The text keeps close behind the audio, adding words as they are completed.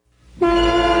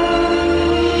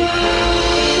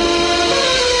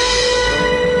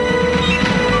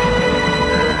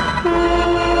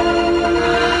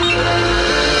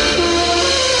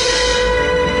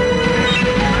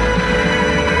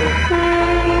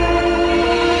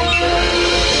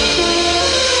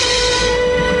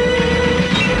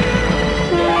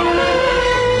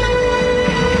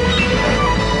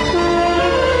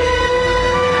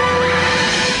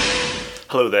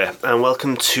and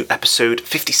welcome to episode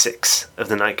 56 of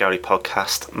the Night Gallery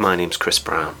podcast. My name's Chris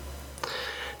Brown.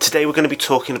 Today we're going to be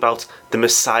talking about The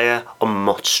Messiah on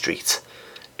Mott Street.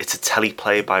 It's a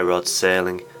teleplay by Rod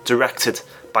Serling, directed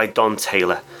by Don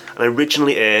Taylor, and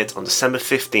originally aired on December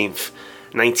 15th,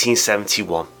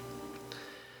 1971.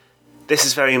 This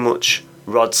is very much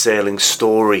Rod Serling's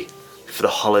story for the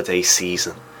holiday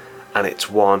season, and it's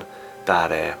one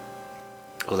that,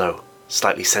 although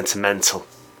slightly sentimental,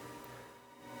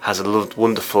 has a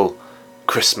wonderful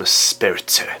Christmas spirit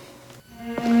to it.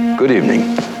 Good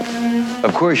evening.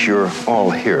 Of course, you're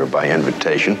all here by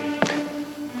invitation,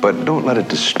 but don't let it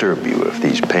disturb you if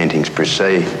these paintings per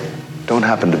se don't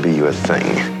happen to be your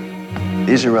thing.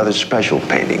 These are rather special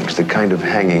paintings, the kind of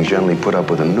hangings generally put up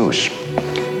with a noose.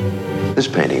 This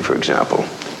painting, for example,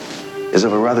 is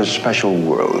of a rather special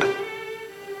world.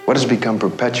 What has become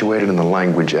perpetuated in the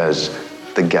language as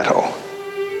the ghetto.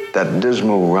 That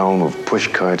dismal realm of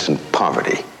pushcarts and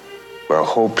poverty, where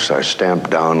hopes are stamped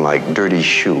down like dirty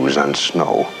shoes on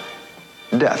snow.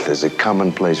 Death is a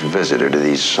commonplace visitor to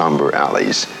these somber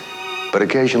alleys, but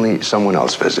occasionally someone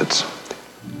else visits.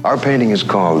 Our painting is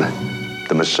called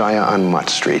The Messiah on Mott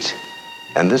Street,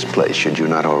 and this place, should you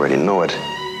not already know it,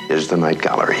 is the Night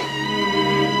Gallery.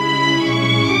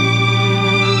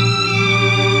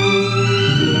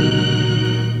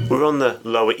 We're on the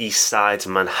Lower East Side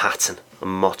of Manhattan on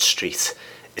Mott Street.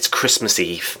 It's Christmas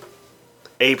Eve.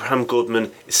 Abraham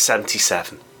Goodman is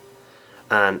 77,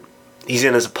 and he's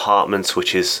in his apartment,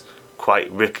 which is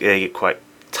quite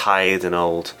tired and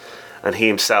old, and he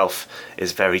himself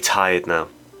is very tired now.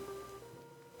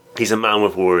 He's a man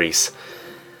with worries,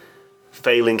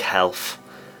 failing health,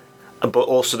 but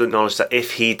also the knowledge that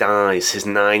if he dies, his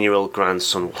 9-year-old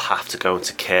grandson will have to go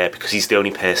into care because he's the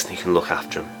only person who can look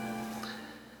after him.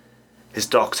 His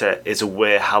doctor is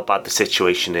aware how bad the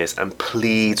situation is and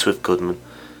pleads with Goodman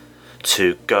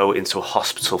to go into a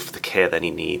hospital for the care that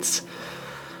he needs.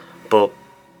 But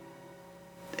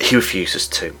he refuses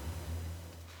to.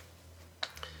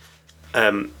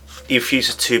 He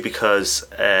refuses to because,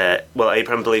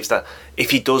 Abraham believes that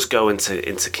if he does go into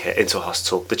a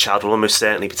hospital, the child will almost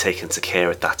certainly be taken to care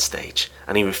at that stage,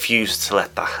 and he refuses to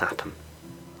let that happen.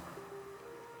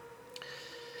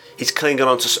 He's clinging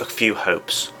on to a few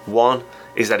hopes. One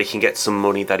is that he can get some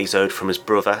money that he's owed from his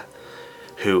brother,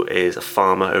 who is a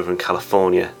farmer over in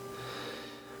California.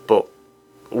 But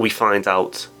we find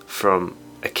out from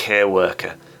a care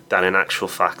worker that in actual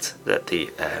fact that the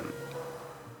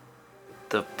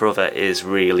brother is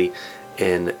really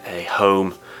in a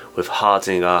home with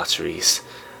hardening arteries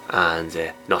and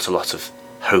not a lot of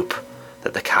hope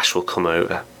that the cash will come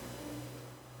over.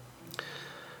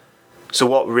 So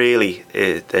what really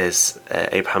is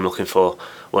Abraham looking for?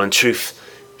 Well, in truth,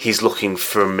 he's looking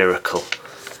for a miracle.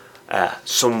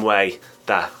 Some way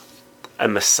that the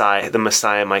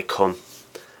Messiah might come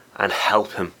and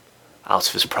help him out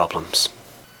of his problems.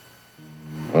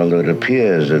 Well, it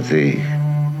appears that the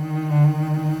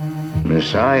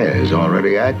Messiah is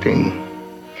already acting.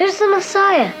 Who's the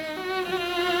Messiah?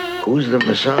 Who's the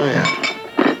Messiah?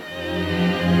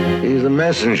 He's the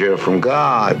messenger from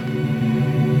God.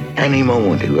 Any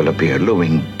moment he will appear,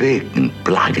 looming big and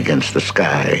black against the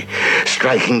sky,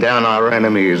 striking down our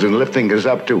enemies and lifting us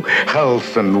up to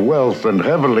health and wealth and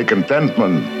heavenly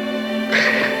contentment.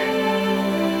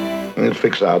 He'll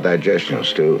fix our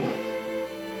digestions, too.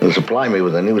 He'll supply me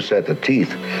with a new set of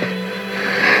teeth.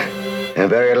 And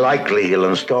very likely he'll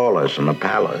install us in a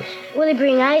palace. Will he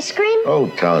bring ice cream? Oh,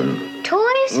 tons.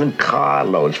 Toys? And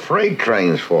carloads, freight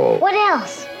trains full. What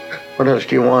else? What else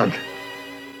do you want?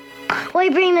 Will he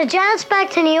bring the Giants back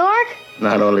to New York?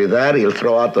 Not only that, he'll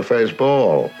throw out the first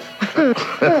ball.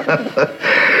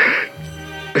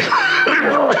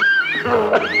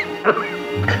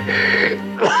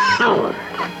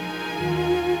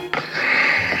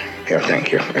 Here,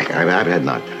 thank you. I've had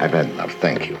enough.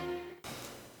 Thank you.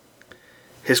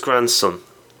 His grandson,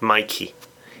 Mikey,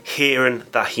 hearing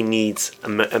that he needs a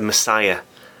Messiah,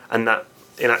 and that,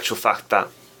 in actual fact, that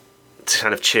to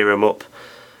kind of cheer him up,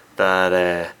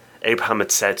 that Abraham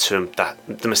had said to him that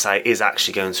the Messiah is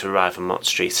actually going to arrive on Mott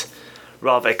Street,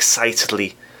 rather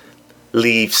excitedly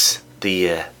leaves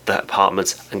the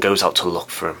apartment and goes out to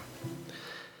look for him.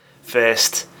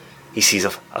 First, he sees a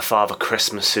Father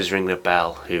Christmas who's ringing a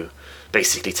bell, who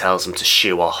basically tells him to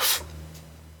shoo off.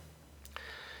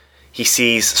 He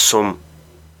sees some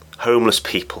homeless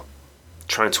people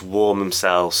trying to warm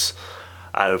themselves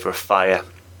over a fire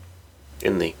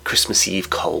in the Christmas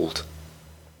Eve cold.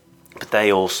 But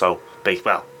they also,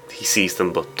 he sees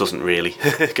them but doesn't really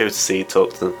go to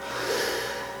talk to them.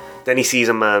 Then he sees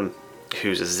a man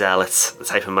who's a zealot, the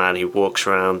type of man who walks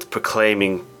around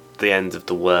proclaiming the end of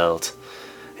the world.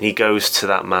 And he goes to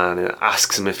that man and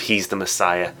asks him if he's the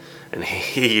Messiah. And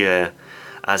he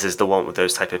as is the one with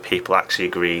those type of people, actually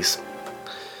agrees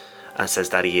and says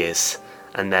that he is.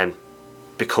 And then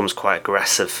becomes quite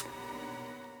aggressive.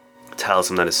 Tells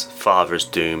him that his father is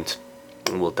doomed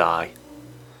and will die.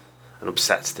 And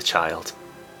upsets the child.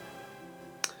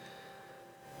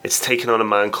 It's taken on a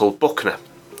man called Buckner,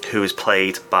 who is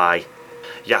played by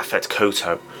Yaphet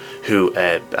Kotto, who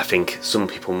I think some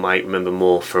people might remember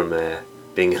more from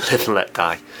being in Live and Let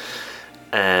Die,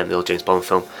 the old James Bond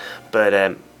film.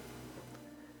 But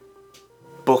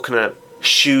Buckner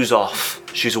shoos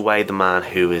away the man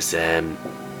who is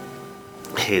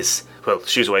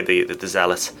shoos away the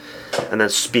zealot, and then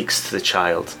speaks to the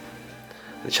child.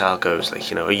 The child goes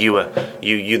like, are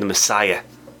you the Messiah?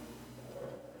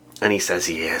 And he says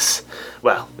he is.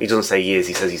 Well, he doesn't say he is.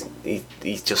 He says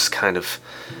he's just kind of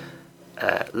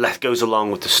goes along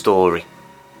with the story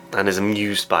and is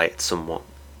amused by it somewhat.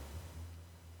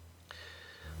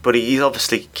 But he's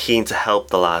obviously keen to help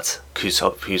the lad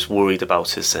who's worried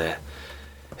about his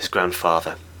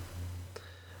grandfather,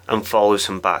 and follows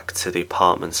him back to the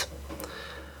apartment.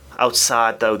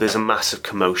 Outside, though, there's a massive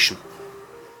commotion.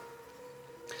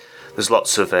 There's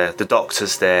lots of the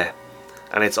doctors there,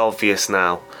 and it's obvious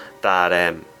now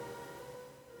that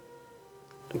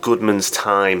Goodman's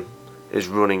time is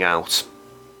running out.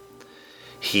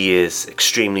 He is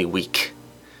extremely weak.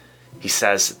 He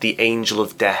says the angel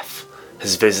of death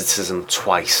has visited him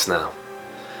twice now,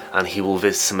 and he will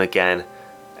visit him again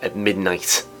at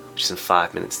midnight, which is in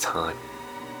 5 minutes' time.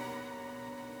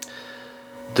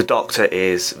 The doctor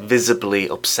is visibly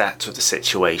upset with the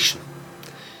situation.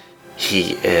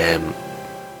 He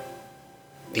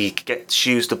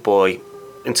shoos the boy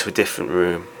into a different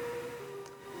room,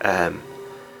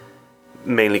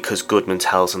 mainly because Goodman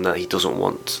tells him that he doesn't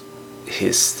want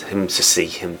him to see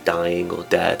him dying or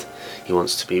dead. He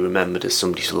wants to be remembered as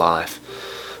somebody who's alive.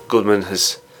 Goodman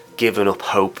has given up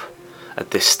hope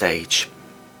at this stage.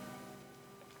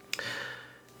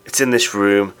 It's in this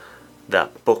room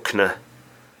that Buckner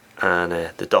and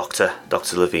the doctor,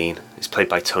 Dr. Levine, is played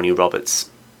by Tony Roberts,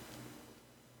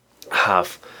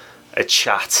 have a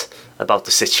chat about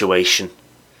the situation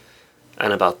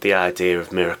and about the idea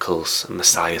of miracles and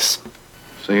messiahs.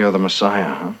 So you're the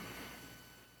Messiah, huh?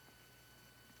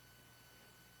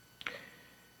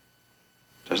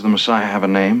 Does the Messiah have a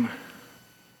name?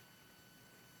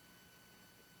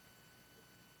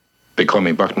 They call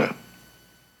me Buckner.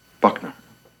 Buckner.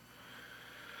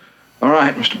 All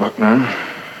right, Mr. Buckner.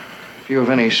 If you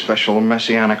have any special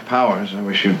messianic powers, I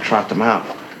wish you'd trot them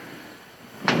out.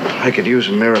 I could use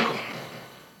a miracle.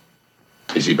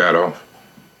 Is he bad off?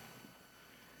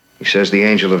 He says the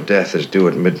angel of death is due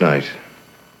at midnight.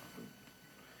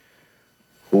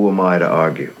 Who am I to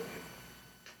argue?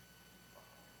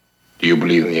 Do you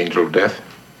believe in the angel of death?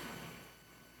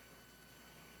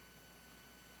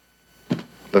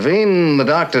 Levine, the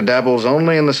doctor, dabbles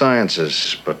only in the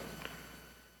sciences, but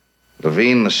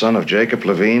Levine, the son of Jacob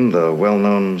Levine, the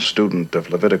well-known student of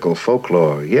Levitical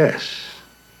folklore, yes,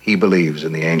 he believes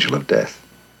in the angel of death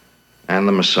and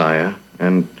the Messiah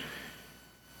and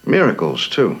miracles,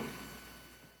 too.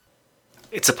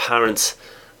 It's apparent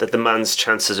that the man's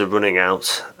chances are running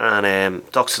out, and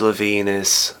Dr. Levine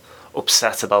is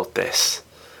upset about this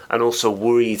and also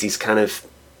worried. He's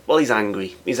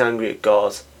angry. He's angry at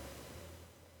God.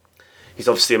 He's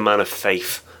obviously a man of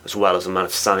faith as well as a man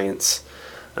of science,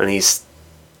 and he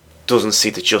doesn't see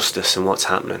the justice in what's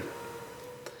happening.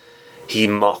 He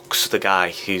mocks the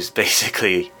guy who's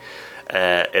basically,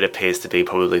 it appears to be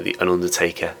probably an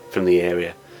undertaker from the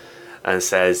area, and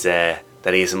says that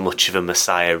he isn't much of a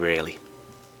messiah really.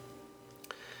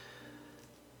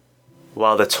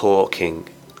 While they're talking,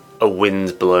 a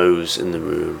wind blows in the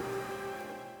room.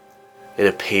 It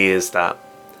appears that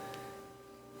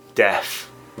death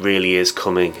really is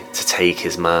coming to take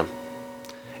his man.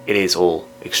 It is all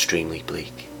extremely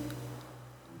bleak.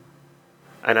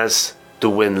 And as the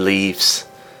wind leaves,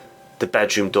 the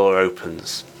bedroom door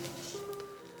opens.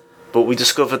 But we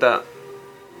discover that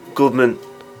Goodman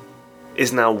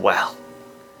is now well.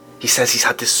 He says he's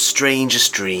had this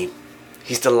strangest dream.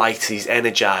 He's delighted, he's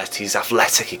energized, he's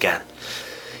athletic again.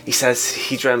 He says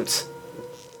he dreamt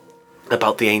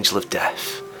about the angel of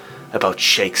death, about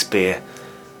Shakespeare,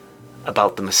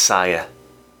 about the Messiah.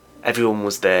 Everyone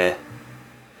was there,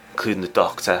 including the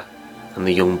doctor and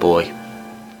the young boy.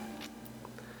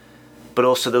 But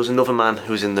also there was another man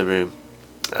who was in the room,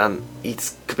 and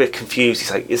he's a bit confused.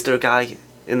 He's like, is there a guy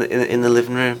in the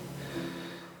living room?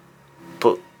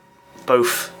 But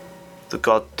both the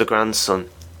grandson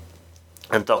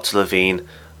and Dr. Levine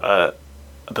are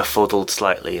befuddled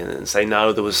slightly and say,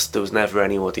 no, there was never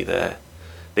anybody there.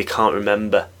 They can't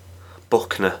remember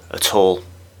Buckner at all.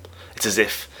 It's as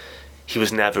if he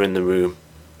was never in the room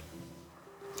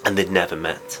and they'd never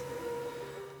met.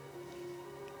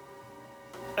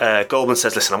 Goldman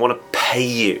says, listen, I want to pay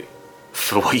you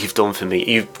for what you've done for me.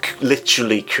 You've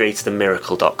literally created a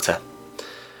miracle, Doctor.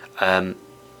 I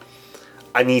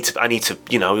need to,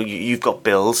 you know, you've got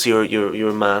bills. You're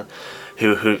a man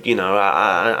who you know,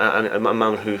 I'm a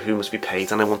man who must be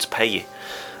paid, and I want to pay you.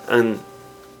 And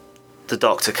the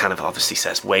Doctor kind of obviously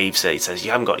waves it. He says,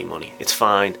 you haven't got any money. It's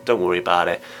fine. Don't worry about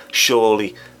it.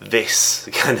 Surely this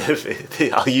kind of,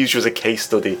 I'll use you as a case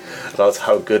study about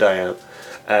how good I am.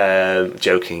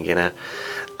 Joking, you know.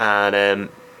 And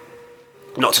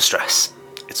not to stress.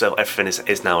 Everything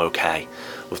is now okay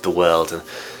with the world.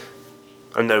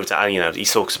 And no doubt, you know, he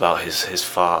talks about his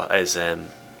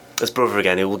brother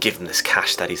again, who will give him this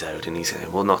cash that he's owed, and he's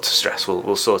saying, well, not to stress,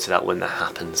 we'll sort it out when that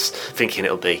happens, thinking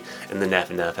it'll be in the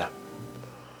never.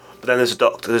 But then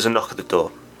there's a knock at the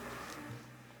door,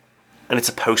 and it's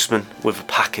a postman with a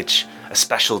package, a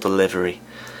special delivery,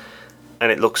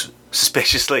 and it looks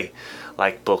suspiciously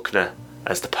like Buckner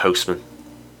as the postman.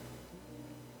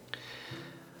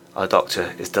 Our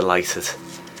Doctor is delighted,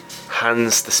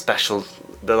 hands the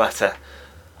letter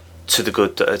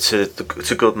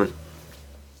to Goodman,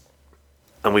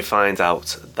 and we find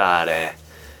out that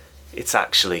it's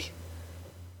actually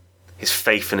his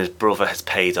faith in his brother has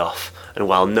paid off, and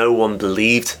while no one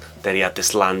believed that he had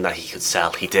this land that he could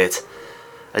sell, he did,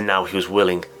 and now he was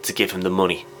willing to give him the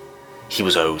money he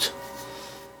was owed.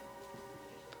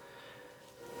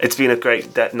 It's been a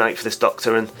great night for this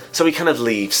Doctor, and so he kind of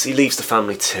leaves. He leaves the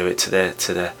family to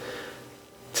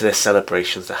their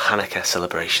celebrations, the Hanukkah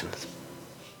celebrations.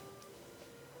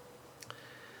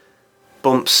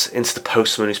 Bumps into the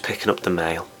postman who's picking up the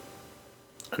mail,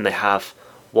 and they have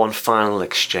one final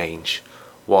exchange,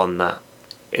 one that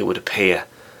it would appear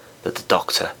that the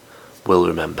Doctor will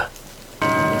remember.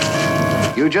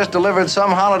 You just delivered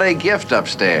some holiday gift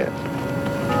upstairs.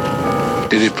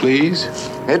 Did it please?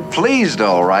 It pleased,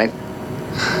 all right.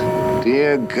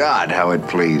 Dear God, how it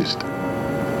pleased.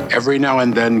 Every now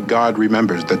and then, God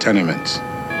remembers the tenements.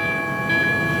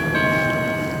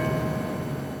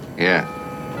 Yeah.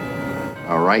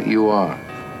 All right, you are.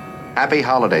 Happy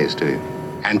holidays to you.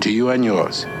 And to you and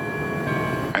yours.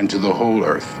 And to the whole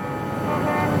earth.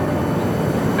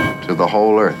 To the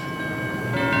whole earth.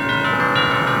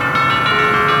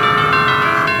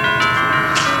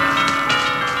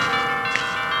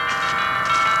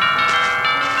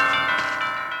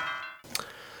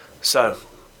 So,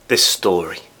 this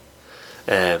story.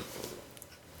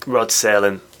 Rod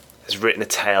Serling has written a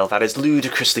tale that is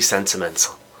ludicrously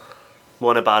sentimental.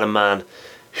 One about a man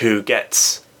who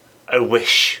gets a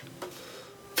wish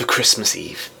for Christmas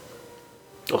Eve.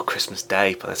 Or Christmas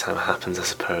Day, by the time it happens, I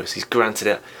suppose. He's granted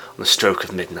it on the stroke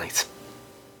of midnight.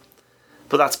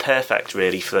 But that's perfect,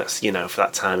 really, for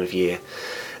that time of year.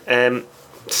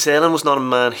 Serling was not a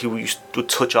man who would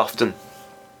touch often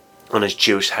on his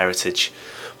Jewish heritage,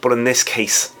 but in this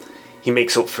case, he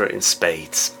makes up for it in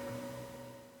spades.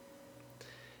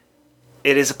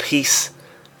 It is a piece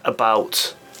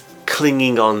about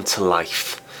clinging on to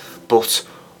life, but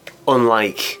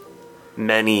unlike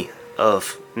many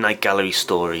of Night Gallery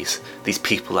stories, these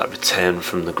people that return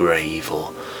from the grave,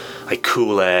 or like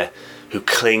Cool Air, who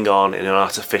cling on in an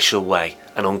artificial way,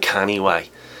 an uncanny way.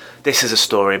 This is a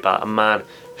story about a man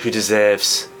who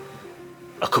deserves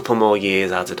a couple more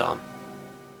years added on.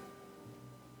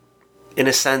 In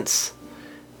a sense,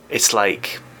 it's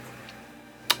like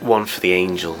One for the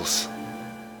Angels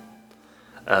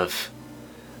of,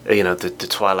 you know, the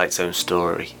Twilight Zone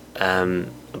story,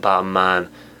 about a man,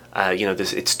 you know,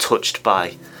 it's touched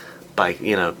by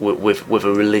you know, with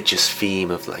a religious theme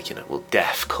of, like, you know, well,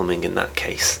 death coming in that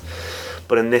case.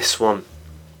 But in this one,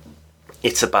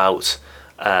 it's about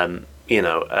you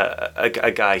know,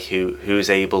 a guy who is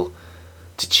able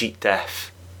to cheat death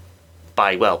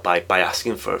by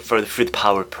asking for it, through the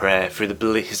power of prayer, through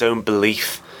his own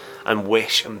belief and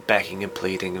wish, and begging and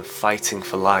pleading and fighting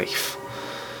for life,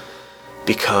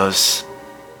 because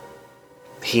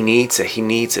he needs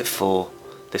it for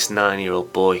this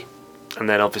 9-year-old boy. And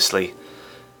then obviously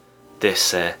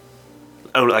this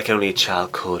like only a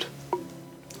child could,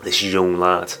 this young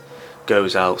lad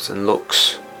goes out and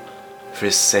looks for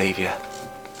his saviour.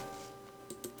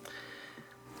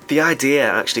 The idea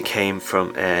actually came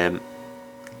from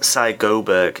Cy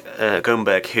Goldberg,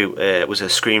 who was a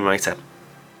screenwriter,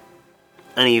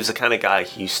 and he was the kind of guy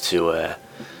who used to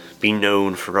be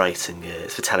known for writing,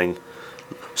 for telling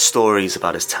stories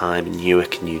about his time in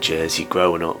Newark, New Jersey,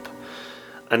 growing up.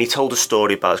 And he told a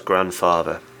story about his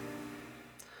grandfather.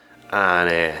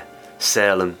 And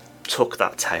Serling took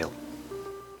that tale,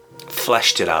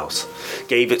 fleshed it out,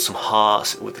 gave it some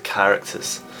heart with the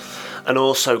characters, and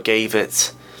also gave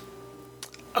it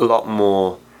a lot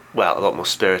more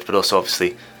spirit, but also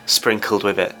obviously sprinkled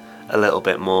with it a little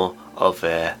bit more of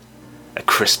a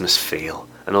Christmas feel,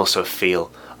 and also a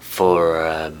feel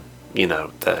for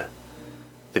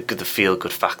the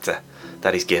feel-good factor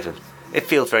that he's given. It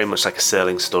feels very much like a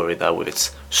Serling story, though, with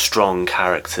its strong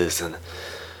characters and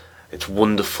its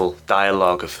wonderful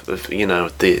dialogue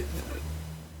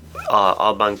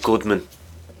our man Goodman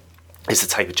is the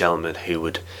type of gentleman who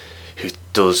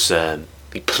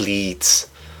pleads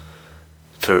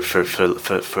for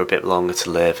a bit longer to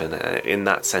live, and in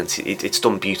that sense it's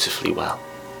done beautifully well.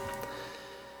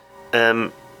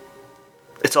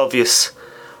 It's obvious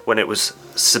when it was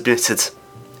submitted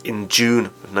in June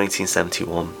of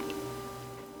 1971.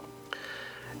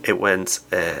 It went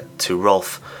to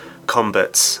Rolf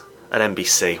Comberts at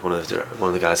NBC, one of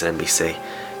the guys at NBC,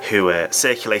 who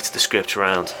circulated the script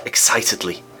around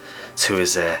excitedly to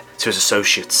his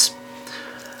associates,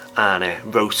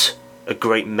 and wrote a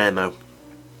great memo,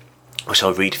 which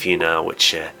I'll read for you now,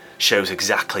 which shows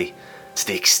exactly to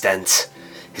the extent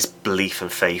his belief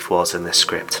and faith was in this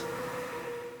script.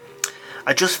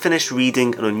 I just finished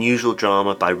reading an unusual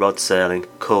drama by Rod Serling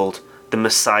called The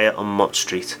Messiah on Mott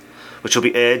Street, which will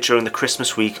be aired during the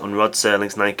Christmas week on Rod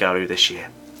Serling's Night Gallery this year.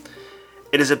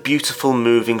 It is a beautiful,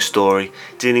 moving story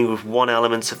dealing with one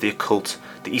element of the occult,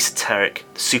 the esoteric,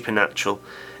 the supernatural,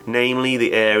 namely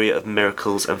the area of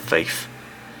miracles and faith.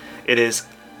 It is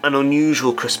an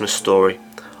unusual Christmas story,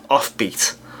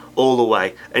 offbeat all the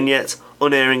way, and yet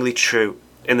unerringly true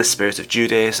in the spirit of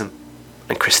Judaism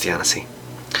and Christianity.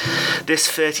 This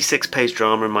 36-page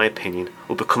drama, in my opinion,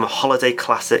 will become a holiday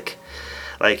classic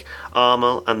like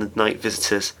Armel and the Night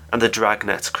Visitors and the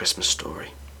Dragnet Christmas Story.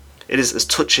 It is as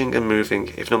touching and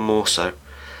moving, if not more so,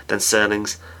 than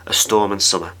Serling's A Storm in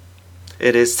Summer.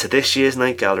 It is to this year's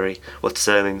Night Gallery what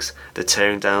Serling's The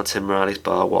Tearing Down Tim Riley's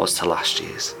Bar was to last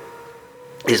year's.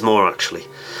 It is more, actually,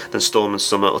 than Storm in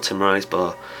Summer or Tim Riley's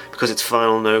Bar, because its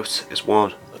final note is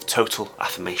one of total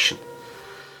affirmation.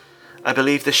 I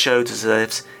believe this show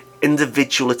deserves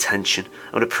individual attention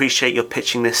and would appreciate your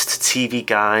pitching this to TV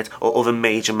Guide or other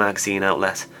major magazine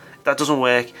outlet. If that doesn't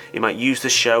work, you might use the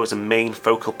show as a main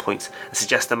focal point and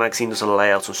suggest the magazine does a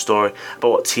layout and story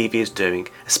about what TV is doing,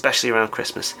 especially around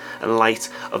Christmas, in light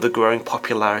of the growing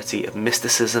popularity of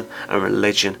mysticism and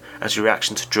religion as a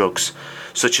reaction to drugs,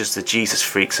 such as the Jesus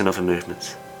Freaks and other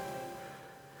movements.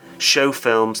 Show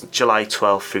films July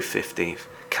 12th through 15th.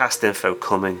 Cast info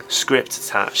coming. Script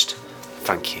attached.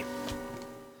 Thank you.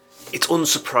 It's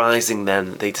unsurprising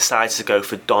then they decided to go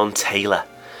for Don Taylor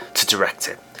to direct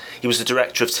it. He was the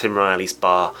director of Tim Riley's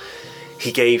Bar.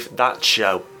 He gave that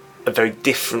show a very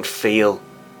different feel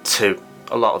to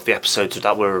a lot of the episodes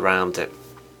that were around it.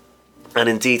 And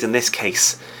indeed, in this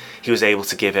case, he was able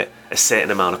to give it a certain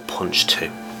amount of punch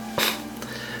too.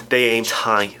 They aimed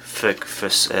high for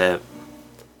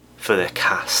their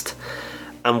cast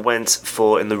and went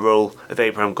for, in the role of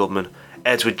Abraham Goodman,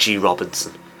 Edward G.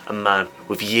 Robinson, a man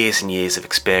with years and years of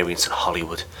experience in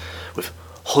Hollywood, with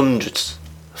hundreds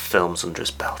of films under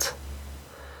his belt.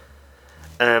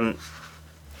 It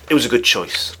was a good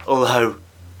choice, although,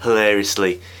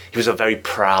 hilariously, he was a very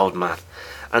proud man,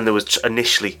 and there was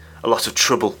initially a lot of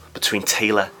trouble between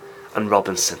Taylor and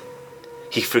Robinson.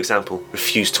 He, for example,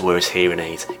 refused to wear his hearing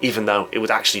aids, even though it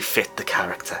would actually fit the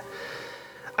character.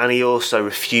 And he also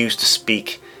refused to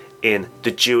speak in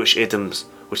the Jewish idioms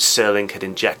which Serling had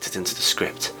injected into the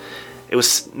script. It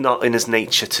was not in his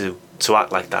nature to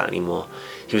act like that anymore.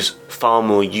 He was far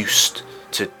more used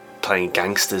to playing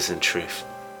gangsters in truth.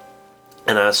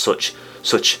 And as such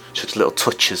little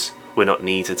touches were not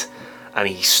needed, and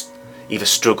he either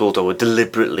struggled or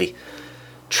deliberately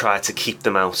tried to keep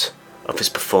them out of his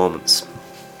performance.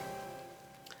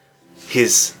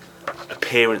 His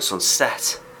appearance on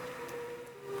set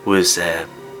was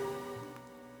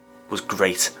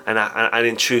great, and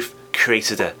in truth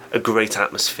created a great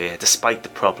atmosphere despite the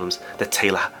problems that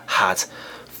Taylor had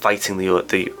fighting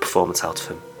the performance out of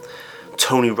him.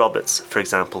 Tony Roberts, for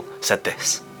example, said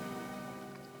this: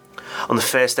 "On the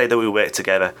first day that we worked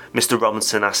together, Mr.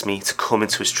 Robinson asked me to come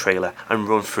into his trailer and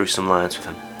run through some lines with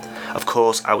him. Of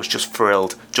course, I was just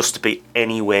thrilled just to be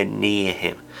anywhere near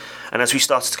him. And as we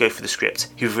started to go through the script,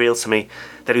 he revealed to me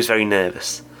that he was very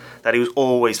nervous, that he was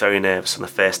always very nervous on the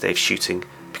first day of shooting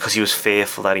because he was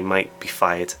fearful that he might be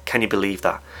fired. Can you believe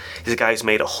that? He's a guy who's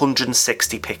made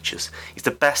 160 pictures. He's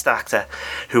the best actor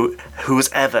who was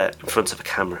ever in front of a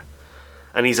camera.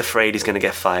 and he's afraid he's going to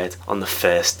get fired on the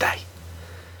first day.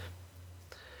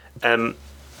 I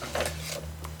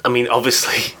mean,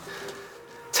 obviously,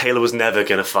 Taylor was never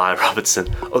going to fire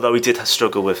Robertson, although he did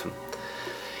struggle with him.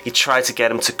 He tried to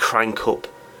get him to crank up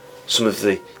some of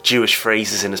the Jewish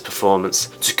phrases in his performance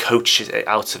to coach it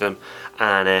out of him,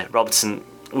 and Robertson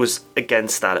was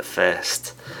against that at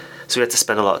first, so he had to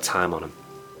spend a lot of time on him.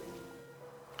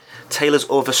 Taylor's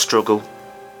other struggle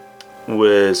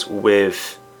was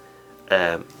with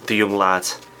the young lad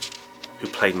who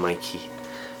played Mikey,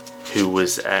 who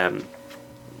was,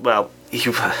 rather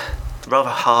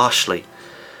harshly,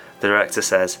 the director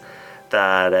says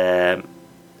that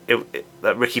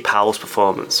that Ricky Powell's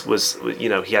performance was, he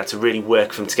had to really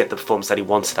work for him to get the performance that he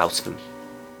wanted out of him.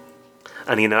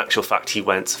 And in actual fact, he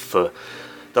went for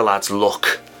the lad's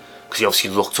look, because he obviously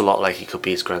looked a lot like he could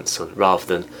be his grandson, rather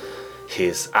than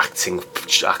his acting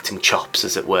chops,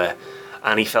 as it were.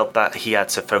 And he felt that he had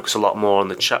to focus a lot more on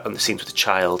the scenes with the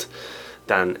child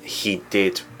than he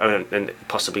did, and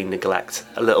possibly neglect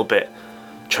a little bit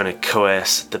trying to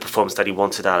coerce the performance that he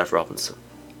wanted out of Robinson.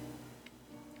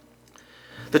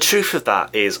 The truth of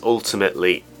that is,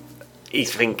 ultimately, I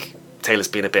think Taylor's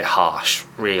been a bit harsh,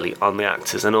 really, on the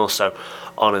actors and also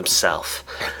on himself.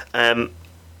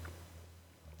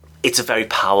 It's a very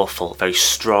powerful, very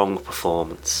strong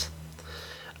performance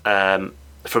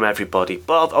from everybody,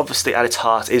 but obviously at its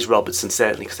heart is Robertson,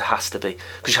 certainly, because it has to be,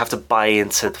 because you have to buy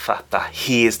into the fact that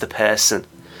he is the person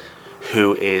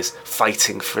who is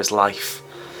fighting for his life.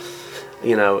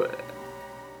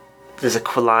 There's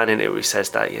a line in it where he says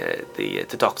that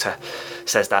the doctor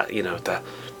says that that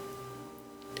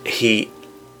he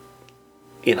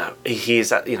is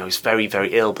that he's very,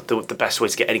 very ill, but the best way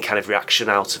to get any kind of reaction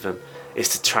out of him is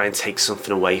to try and take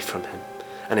something away from him,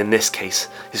 and in this case,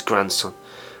 his grandson,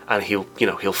 and he'll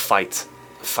fight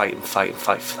for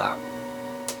that,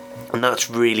 and that's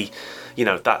really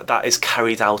that is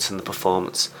carried out in the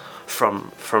performance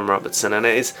from Robertson, and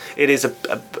it is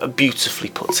a beautifully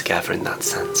put together in that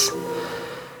sense.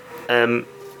 Then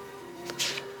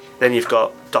you've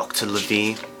got Dr.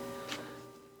 Levine,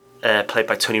 played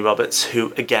by Tony Roberts,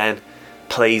 who again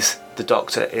plays the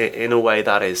Doctor in a way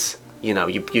that is, you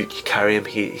carry him.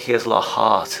 He has a lot of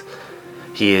heart.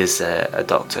 He is a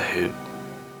Doctor who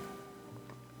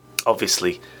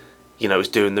obviously is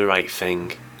doing the right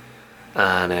thing,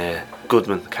 and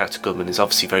Goodman, the character Goodman, is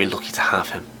obviously very lucky to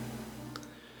have him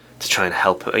to try and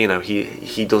help.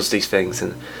 He does these things,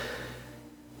 and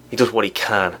he does what he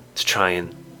can to try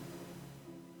and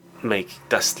make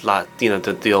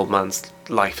the old man's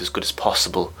life as good as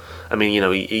possible. I mean,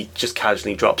 he just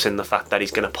casually drops in the fact that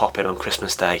he's going to pop in on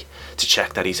Christmas Day to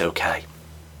check that he's okay.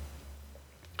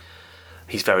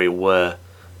 He's very aware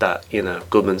that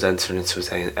Goodman's entering into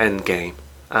his end game,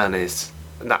 and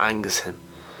that angers him.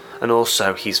 And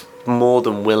also, he's more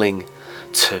than willing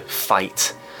to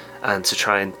fight and to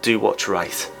try and do what's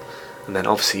right. And then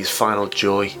obviously his final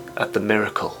joy at the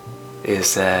miracle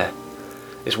is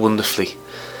wonderfully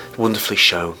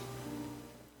shown.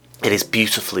 It is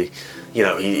beautifully,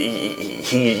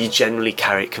 he generally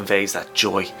conveys that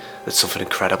joy that something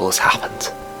incredible has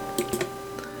happened.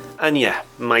 And yeah,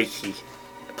 Mikey,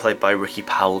 played by Ricky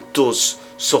Powell, does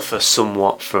suffer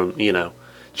somewhat from,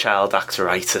 child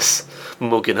actoritis,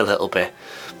 mugging a little bit.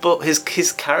 But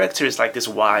his character is like this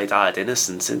wide-eyed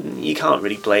innocence, and you can't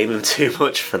really blame him too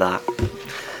much for that.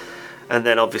 And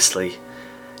then obviously,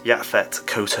 Yaphet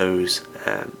Kotto's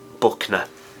Buckner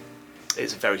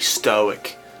is a very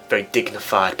stoic, very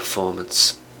dignified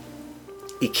performance.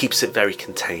 He keeps it very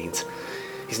contained.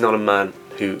 He's not a man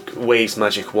who waves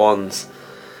magic wands,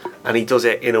 and he does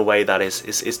it in a way that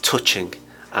is touching,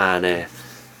 and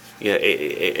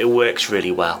it works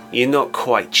really well. You're not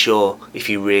quite sure if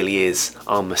he really is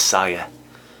our Messiah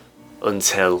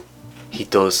until he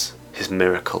does his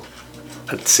miracle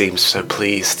and seems so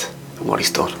pleased with what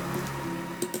he's done.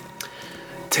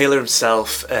 Taylor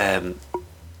himself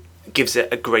gives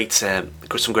it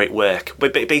some great work.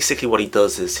 But basically what he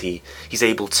does is he's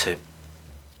able to...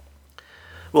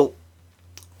 Well,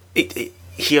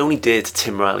 he only did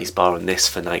Tim Riley's Bar and this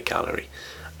for Night Gallery.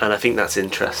 And I think that's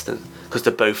interesting, because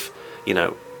they're both,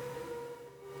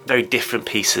 very different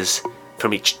pieces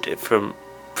from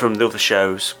the other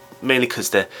shows, mainly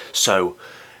because they're so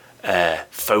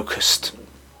focused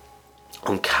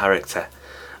on character.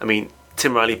 I mean,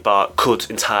 Tim Riley Bar could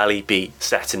entirely be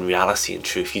set in reality and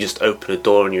truth. You just open a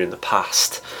door and you're in the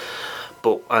past.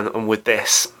 But and with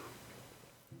this,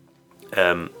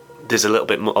 there's a little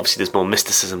bit more. Obviously, there's more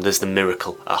mysticism. There's the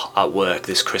miracle at work.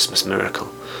 This Christmas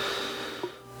miracle.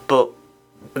 But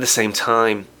at the same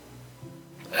time,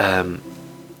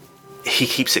 he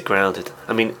keeps it grounded.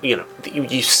 I mean,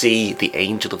 you see the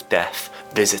angel of death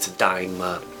visit a dying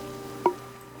man,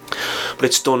 but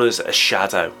it's done as a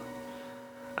shadow,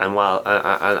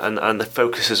 and the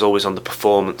focus is always on the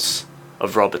performance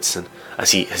of Robertson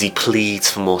as he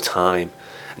pleads for more time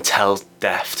and tells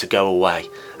death to go away,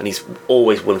 and he's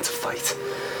always willing to fight.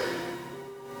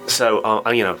 So,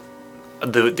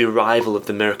 the arrival of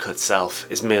the miracle itself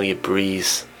is merely a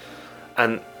breeze,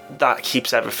 and that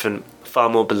keeps everything far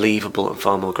more believable and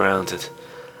far more grounded.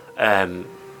 I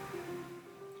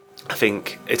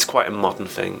think it's quite a modern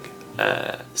thing.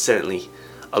 Certainly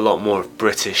a lot more of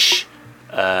British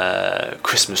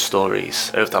Christmas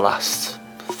stories over the last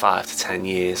 5 to 10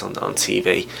 years on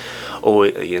TV, or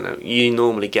you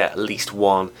normally get at least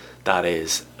one that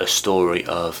is a story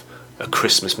of a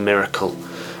Christmas miracle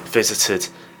visited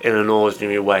in an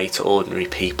ordinary way to ordinary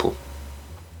people,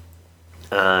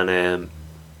 and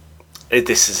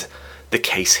this is the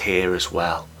case here as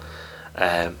well.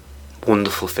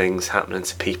 Wonderful things happening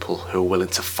to people who are willing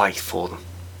to fight for them.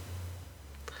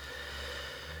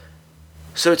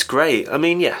 So it's great. I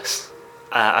mean, yes,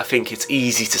 I think it's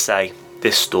easy to say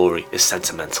this story is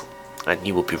sentimental, and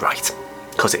you will be right,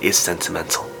 because it is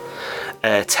sentimental.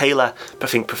 Taylor, I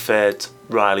think, preferred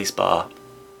Riley's Bar.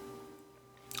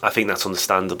 I think that's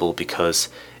understandable because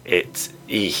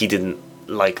he didn't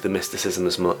like the mysticism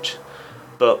as much,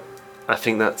 but I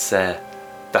think that's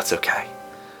okay,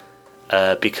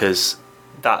 because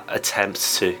that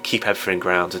attempt to keep everything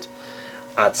grounded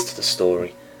adds to the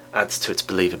story, adds to its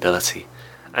believability,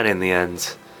 and in the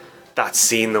end, that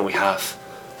scene that we have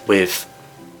with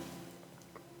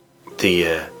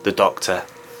the Doctor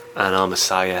and our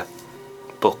Messiah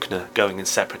Buckner going in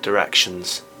separate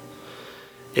directions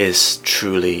is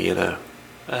truly,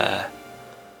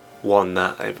 one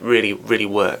that it really, really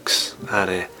works, and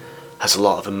it has a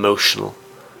lot of emotional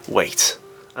weight,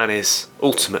 and is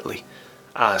ultimately,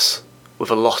 as with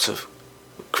a lot of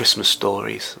Christmas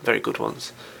stories, very good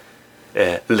ones,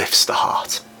 lifts the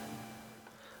heart.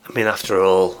 I mean, after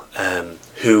all,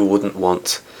 who wouldn't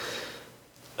want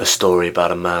a story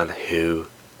about a man who,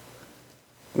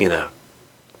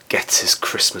 gets his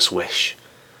Christmas wish,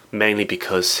 mainly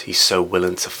because he's so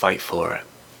willing to fight for it?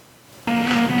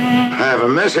 I have a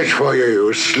message for you,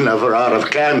 you snuffer out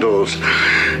of candles.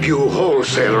 You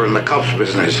wholesaler in the cups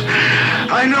business.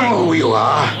 I know who you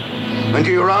are. And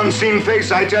to your unseen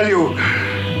face, I tell you,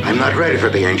 I'm not ready for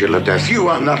the angel of death. You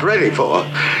I'm not ready for.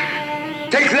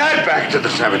 Take that back to the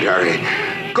cemetery.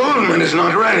 Goldman is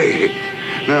not ready.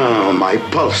 No, my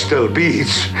pulse still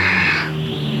beats.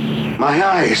 My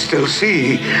eyes still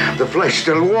see. The flesh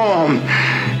still warm.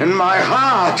 And my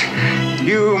heart,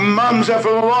 you Mamza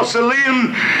from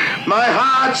Rosalind, my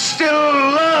heart still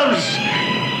loves.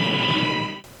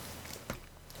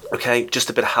 Okay, just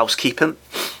a bit of housekeeping.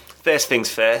 First things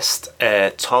first,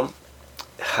 Tom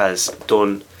has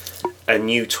done a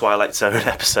new Twilight Zone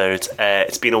episode.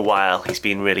 It's been a while. He's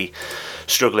been really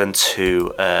struggling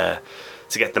to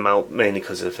get them out, mainly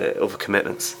because of other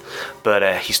commitments.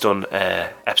 But he's done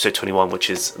episode 21,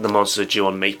 which is The Monsters Are Due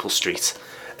on Maple Street.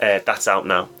 That's out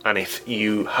now, and if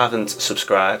you haven't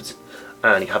subscribed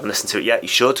and you haven't listened to it yet, you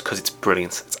should, because it's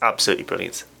brilliant. It's absolutely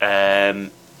brilliant.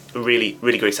 Really,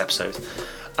 really great episode,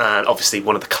 and obviously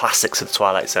one of the classics of the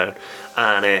Twilight Zone.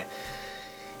 And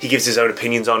he gives his own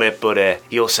opinions on it, but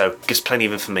he also gives plenty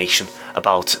of information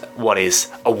about what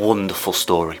is a wonderful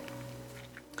story.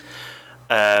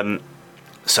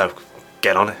 So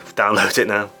get on it, download it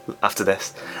now after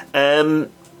this.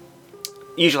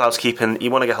 Usual housekeeping. You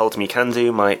want to get hold of me, you can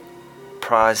do. My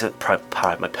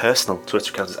my personal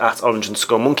Twitter account is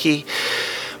 @orange_monkey.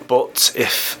 But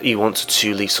if you want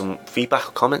to leave some feedback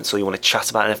or comments, or you want to chat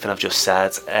about anything I've just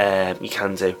said, you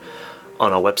can do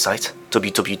on our website,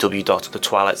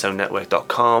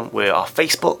 www.thetwilightzonenetwork.com, where our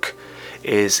Facebook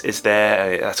is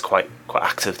there. That's quite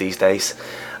active these days.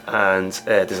 And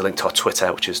there's a link to our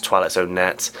Twitter, which is Twilight Zone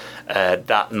Net.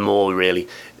 That more really,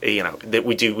 that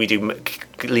we do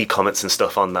leave comments and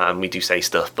stuff on that, and we do say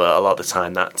stuff, but a lot of the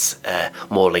time that's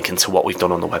more linking to what we've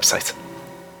done on the website.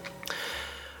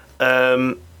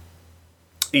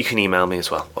 You can email me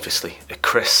as well, obviously, at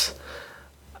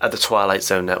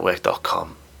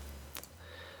chris@thetwilightzonenetwork.com.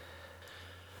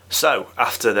 So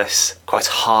after this quite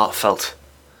heartfelt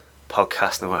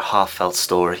podcast and a heartfelt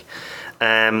story,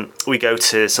 we go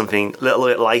to something a little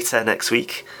bit lighter next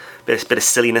week. Bit of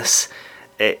silliness.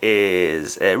 It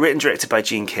is written and directed by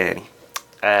Gene Kearney.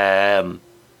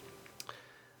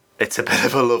 It's a bit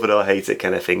of a love it or hate it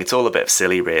kind of thing. It's all a bit of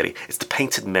silly, really. It's The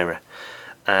Painted Mirror,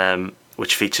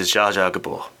 which features Jar Jar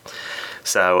Gabor.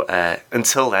 So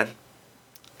until then,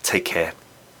 take care,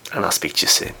 and I'll speak to you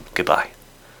soon. Goodbye.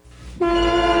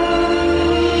 Bye.